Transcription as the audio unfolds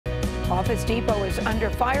Office Depot is under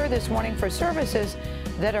fire this morning for services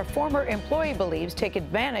that a former employee believes take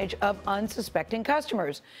advantage of unsuspecting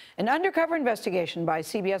customers. An undercover investigation by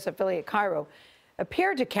CBS affiliate Cairo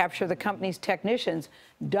appeared to capture the company's technicians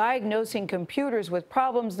diagnosing computers with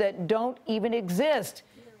problems that don't even exist.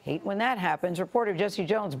 Hate when that happens. Reporter Jesse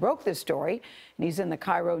Jones broke this story, and he's in the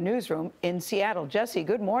Cairo newsroom in Seattle. Jesse,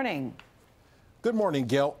 good morning. Good morning,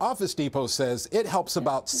 Gail. Office Depot says it helps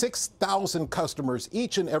about 6,000 customers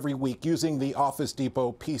each and every week using the Office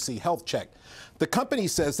Depot PC Health Check. The company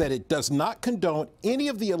says that it does not condone any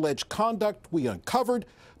of the alleged conduct we uncovered,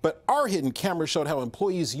 but our hidden camera showed how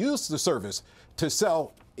employees used the service to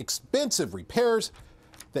sell expensive repairs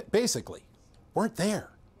that basically weren't there.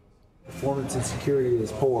 Performance and security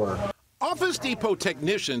is poor. Office Depot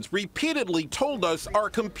technicians repeatedly told us our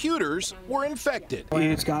computers were infected.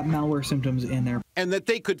 It's got malware symptoms in there. And that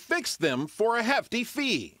they could fix them for a hefty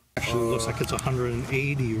fee. Actually, it looks like it's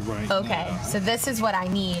 180 right now. Okay, so this is what I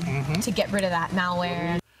need to get rid of that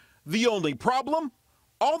malware. The only problem?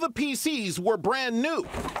 All the PCs were brand new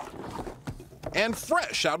and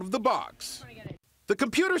fresh out of the box. The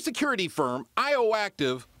computer security firm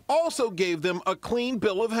IOActive also gave them a clean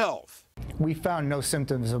bill of health. We found no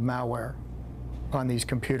symptoms of malware on these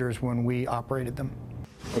computers when we operated them.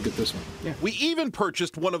 I'll get this one. Yeah. We even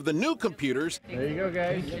purchased one of the new computers There you go,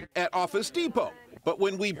 guys. at Office Depot. But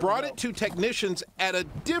when we brought it to technicians at a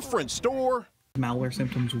different store, Malware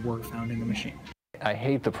symptoms were found in the machine. I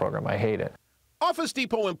hate the program. I hate it. Office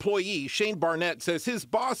Depot employee Shane Barnett says his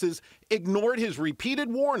bosses ignored his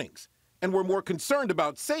repeated warnings and were more concerned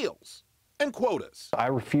about sales and quotas. I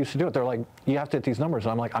refuse to do it. They're like, you have to hit these numbers.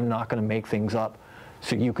 And I'm like, I'm not going to make things up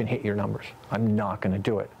so you can hit your numbers. I'm not going to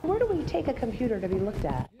do it. Where do we take a computer to be looked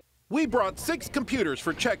at? We brought 6 computers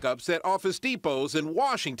for checkups at Office Depots in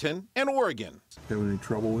Washington and Oregon. Having any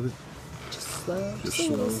trouble with it? Just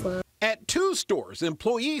slow. At 2 stores,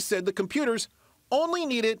 employees said the computers only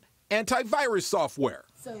needed antivirus software.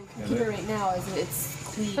 So computer right now,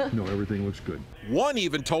 it's clean. No, everything looks good. One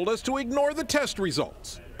even told us to ignore the test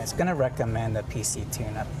results. It's going to recommend a PC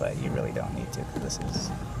tune-up, but you really don't need to because this is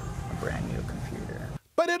a brand new computer.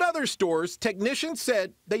 But at other stores, technicians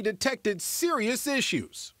said they detected serious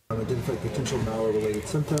issues. Identify potential malware-related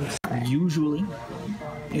symptoms. Usually,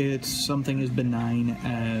 it's something as benign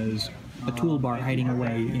as a toolbar hiding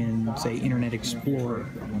away in, say, Internet Explorer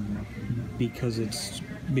because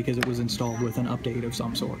it was installed with an update of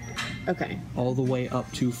some sort. Okay. All the way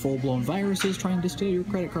up to full-blown viruses trying to steal your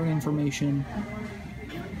credit card information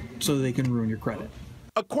so they can ruin your credit.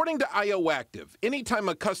 According to IOActive, anytime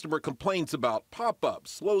a customer complains about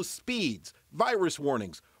pop-ups, slow speeds, virus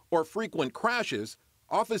warnings, or frequent crashes,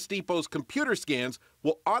 Office Depot's computer scans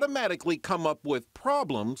will automatically come up with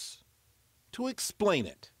problems to explain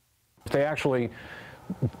it. If they actually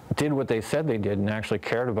did what they said they did and actually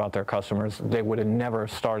cared about their customers, they would have never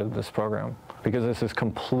started this program, because this is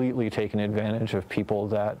completely taking advantage of people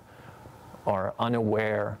that are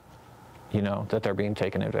unaware, that they're being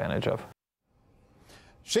taken advantage of.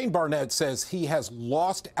 Shane Barnett says he has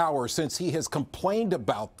lost hours since he has complained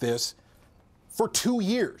about this for 2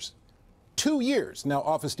 years. 2 years. Now,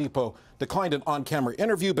 Office Depot declined an on-camera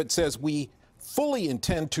interview, but says we fully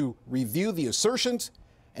intend to review the assertions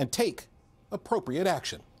and take appropriate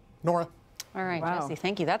action. Nora? All right, Wow. Jesse,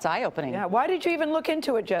 thank you. That's eye-opening. Yeah, why did you even look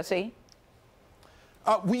into it, Jesse?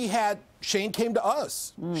 Shane came to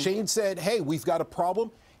us. Shane said, hey, we've got a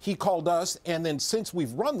problem. He called us, and then since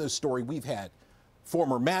we've run this story, we've had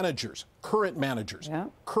former managers, current managers,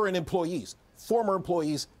 current employees, former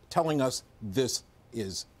employees telling us this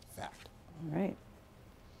is fact. All right.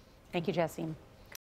 Thank you, Jesse.